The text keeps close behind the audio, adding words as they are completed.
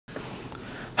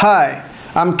Hi,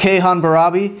 I'm Kayhan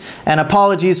Barabi, and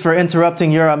apologies for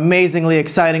interrupting your amazingly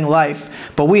exciting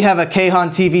life, but we have a Kayhan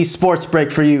TV sports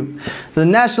break for you. The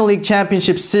National League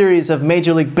Championship Series of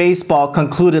Major League Baseball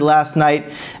concluded last night,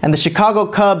 and the Chicago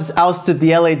Cubs ousted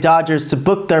the LA Dodgers to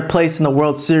book their place in the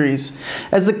World Series.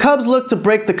 As the Cubs look to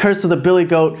break the curse of the Billy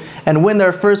Goat and win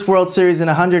their first World Series in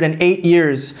 108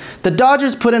 years, the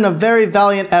Dodgers put in a very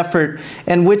valiant effort,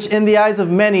 in which in the eyes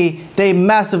of many, they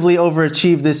massively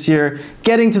overachieved this year,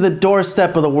 getting to the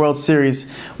doorstep of the World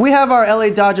Series. We have our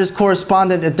LA Dodgers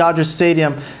correspondent at Dodger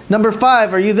Stadium. Number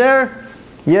 5, are you there?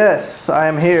 Yes, I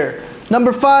am here.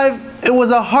 Number 5, it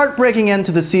was a heartbreaking end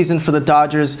to the season for the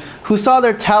Dodgers, who saw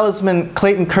their talisman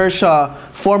Clayton Kershaw,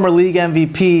 former league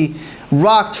MVP,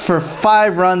 rocked for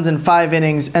 5 runs in 5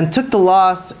 innings and took the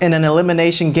loss in an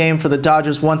elimination game for the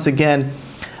Dodgers once again.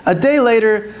 A day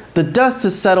later, the dust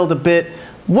has settled a bit.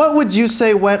 What would you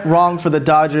say went wrong for the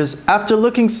Dodgers after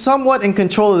looking somewhat in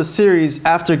control of the series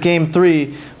after Game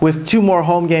 3 with 2 more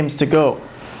home games to go?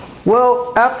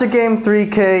 Well, after Game 3,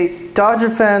 Kay, Dodger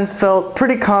fans felt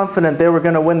pretty confident they were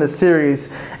going to win the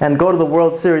series and go to the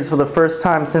World Series for the first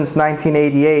time since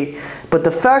 1988. But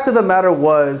the fact of the matter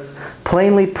was,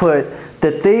 plainly put,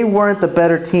 that they weren't the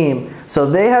better team. So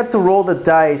they had to roll the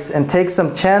dice and take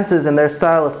some chances in their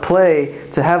style of play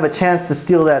to have a chance to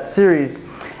steal that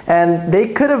series. And they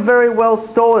could have very well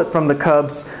stole it from the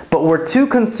Cubs, but were too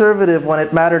conservative when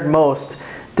it mattered most.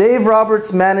 Dave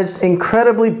Roberts managed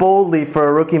incredibly boldly for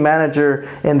a rookie manager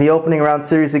in the opening round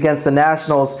series against the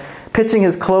Nationals, pitching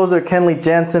his closer Kenley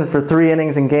Jansen for 3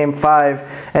 innings in Game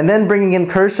 5, and then bringing in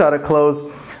Kershaw to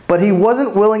close. But he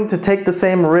wasn't willing to take the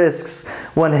same risks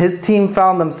when his team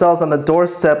found themselves on the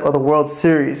doorstep of the World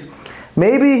Series.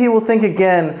 Maybe he will think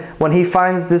again when he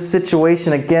finds this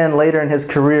situation again later in his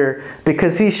career,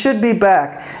 because he should be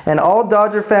back, and all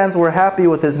Dodger fans were happy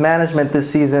with his management this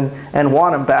season and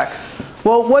want him back.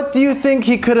 Well, what do you think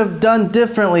he could have done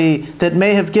differently that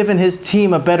may have given his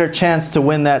team a better chance to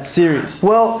win that series?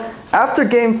 Well, after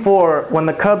Game 4, when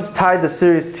the Cubs tied the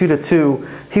series 2-2,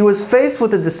 he was faced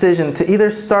with a decision to either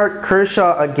start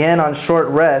Kershaw again on short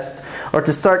rest or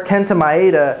to start Kenta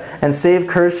Maeda and save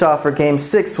Kershaw for Game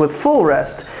 6 with full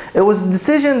rest. It was a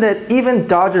decision that even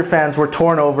Dodger fans were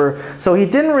torn over, so he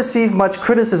didn't receive much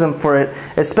criticism for it,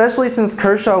 especially since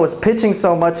Kershaw was pitching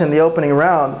so much in the opening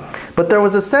round. But there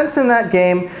was a sense in that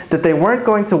game that they weren't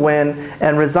going to win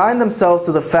and resigned themselves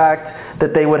to the fact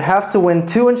that they would have to win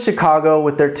 2 in Chicago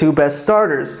with their 2 best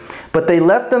starters. But they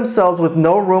left themselves with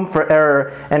no room for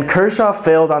error, and Kershaw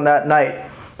failed on that night.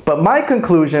 But my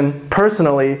conclusion,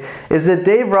 personally, is that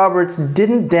Dave Roberts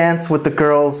didn't dance with the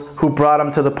girls who brought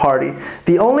him to the party.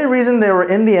 The only reason they were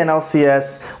in the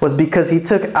NLCS was because he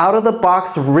took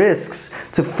out-of-the-box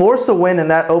risks to force a win in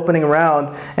that opening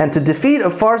round, and to defeat a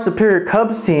far superior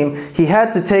Cubs team, he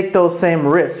had to take those same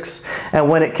risks. And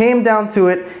when it came down to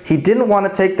it, he didn't want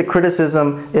to take the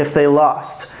criticism if they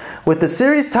lost. With the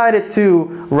series tied at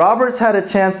 2, Roberts had a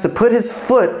chance to put his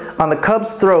foot on the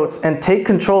Cubs' throats and take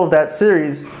control of that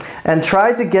series, and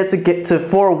tried to get to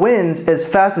 4 wins as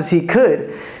fast as he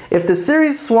could. If the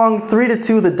series swung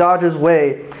 3-2 the Dodgers'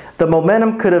 way, the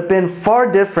momentum could have been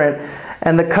far different,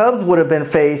 and the Cubs would have been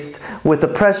faced with the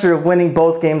pressure of winning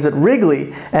both games at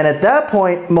Wrigley. And at that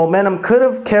point, momentum could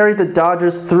have carried the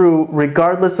Dodgers through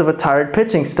regardless of a tired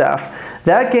pitching staff.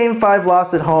 That Game 5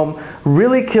 loss at home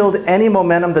really killed any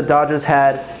momentum the Dodgers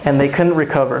had, and they couldn't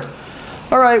recover.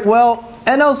 Alright, well,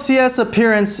 NLCS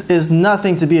appearance is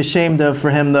nothing to be ashamed of for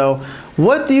him though.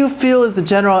 What do you feel is the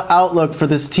general outlook for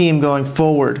this team going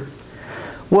forward?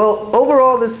 Well,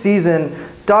 overall this season,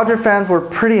 Dodger fans were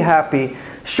pretty happy.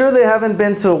 Sure, they haven't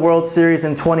been to a World Series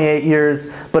in 28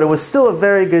 years, but it was still a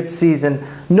very good season.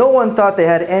 No one thought they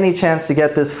had any chance to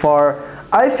get this far.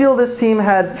 I feel this team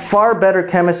had far better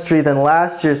chemistry than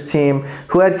last year's team,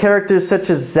 who had characters such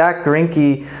as Zack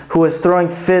Greinke, who was throwing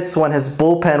fits when his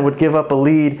bullpen would give up a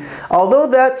lead. Although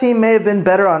that team may have been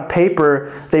better on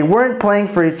paper, they weren't playing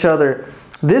for each other.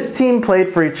 This team played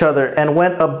for each other and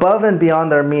went above and beyond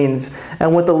their means.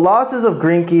 And with the losses of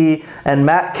Greinke and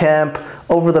Matt Kemp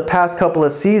over the past couple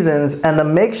of seasons, and the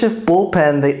makeshift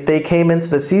bullpen they came into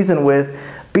the season with,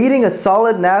 beating a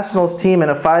solid Nationals team in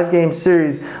a 5-game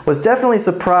series was definitely a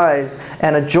surprise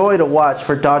and a joy to watch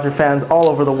for Dodger fans all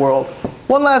over the world.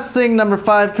 One last thing, number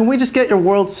 5, can we just get your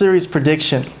World Series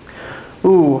prediction?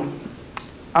 Ooh,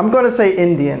 I'm going to say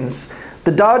Indians.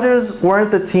 The Dodgers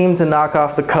weren't the team to knock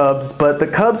off the Cubs, but the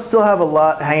Cubs still have a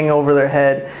lot hanging over their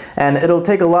head, and it'll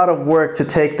take a lot of work to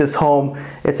take this home.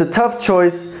 It's a tough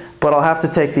choice, but I'll have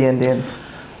to take the Indians.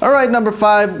 Alright, number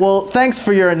 5, well, thanks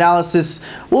for your analysis.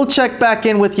 We'll check back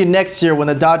in with you next year when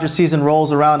the Dodger season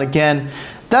rolls around again.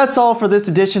 That's all for this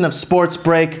edition of Sports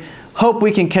Break. Hope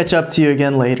we can catch up to you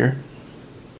again later.